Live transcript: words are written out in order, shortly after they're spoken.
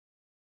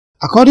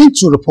According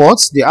to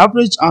reports, the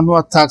average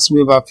annual tax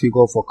waiver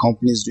figure for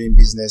companies doing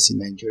business in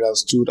Nigeria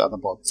stood at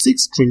about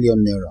 6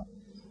 trillion naira.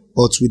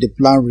 But with the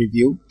plan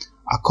review,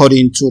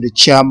 according to the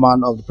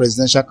chairman of the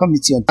Presidential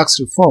Committee on Tax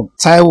Reform,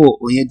 Taiwo,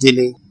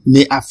 Oyedele,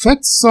 may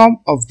affect some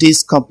of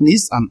these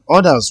companies and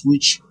others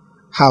which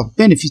have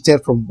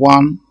benefited from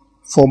one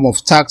form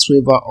of tax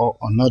waiver or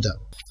another.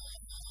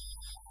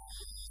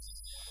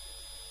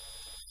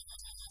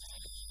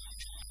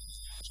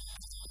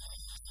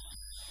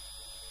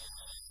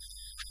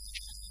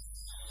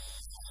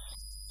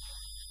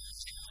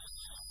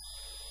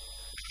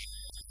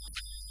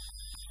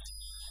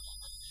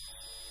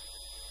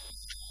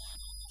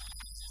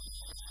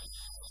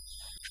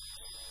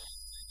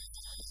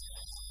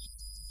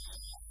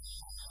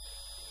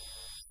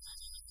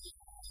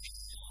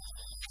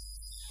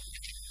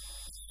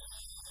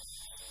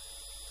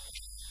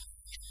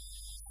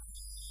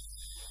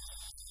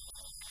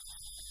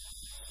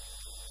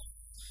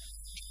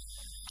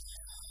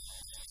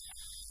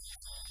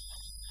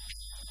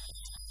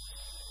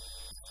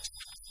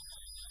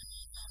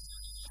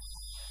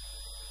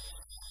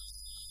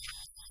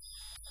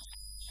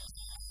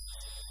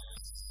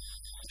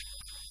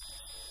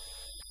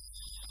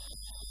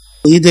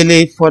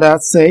 Oyedele further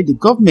said the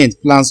government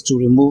plans to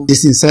remove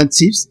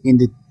disincentives in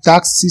the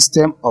tax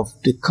system of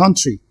the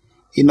country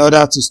in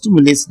order to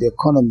stimulate the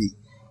economy.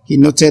 He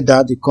noted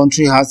that the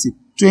country has a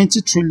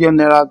 20 trillion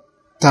naira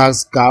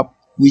tax gap,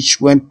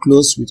 which, when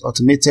closed with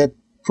automated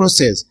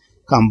process,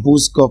 can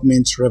boost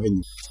government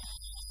revenue.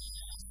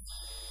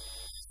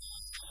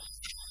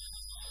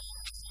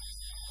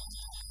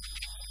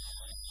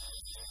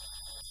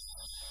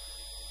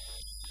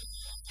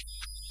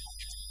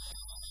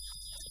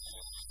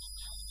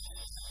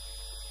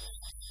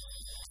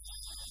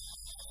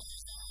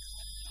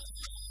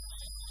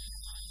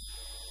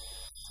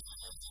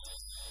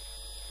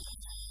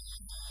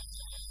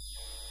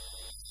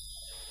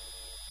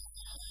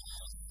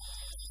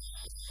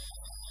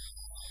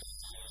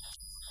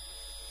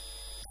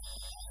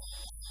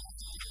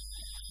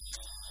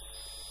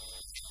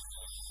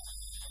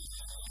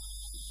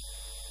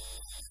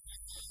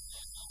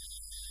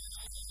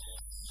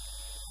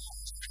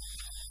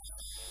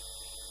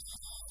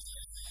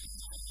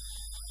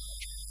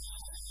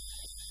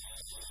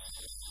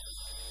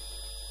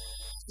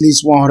 At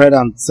least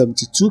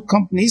 172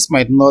 companies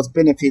might not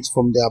benefit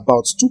from the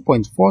about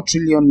 2.4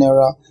 trillion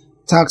naira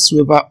tax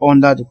waiver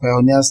under the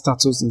Pioneer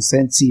Status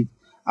Incentive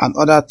and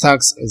other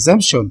tax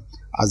exemption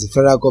as the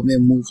federal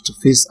government moves to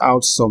phase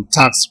out some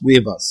tax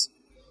waivers.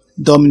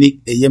 Dominic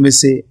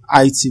Eyemese,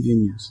 ITV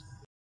News.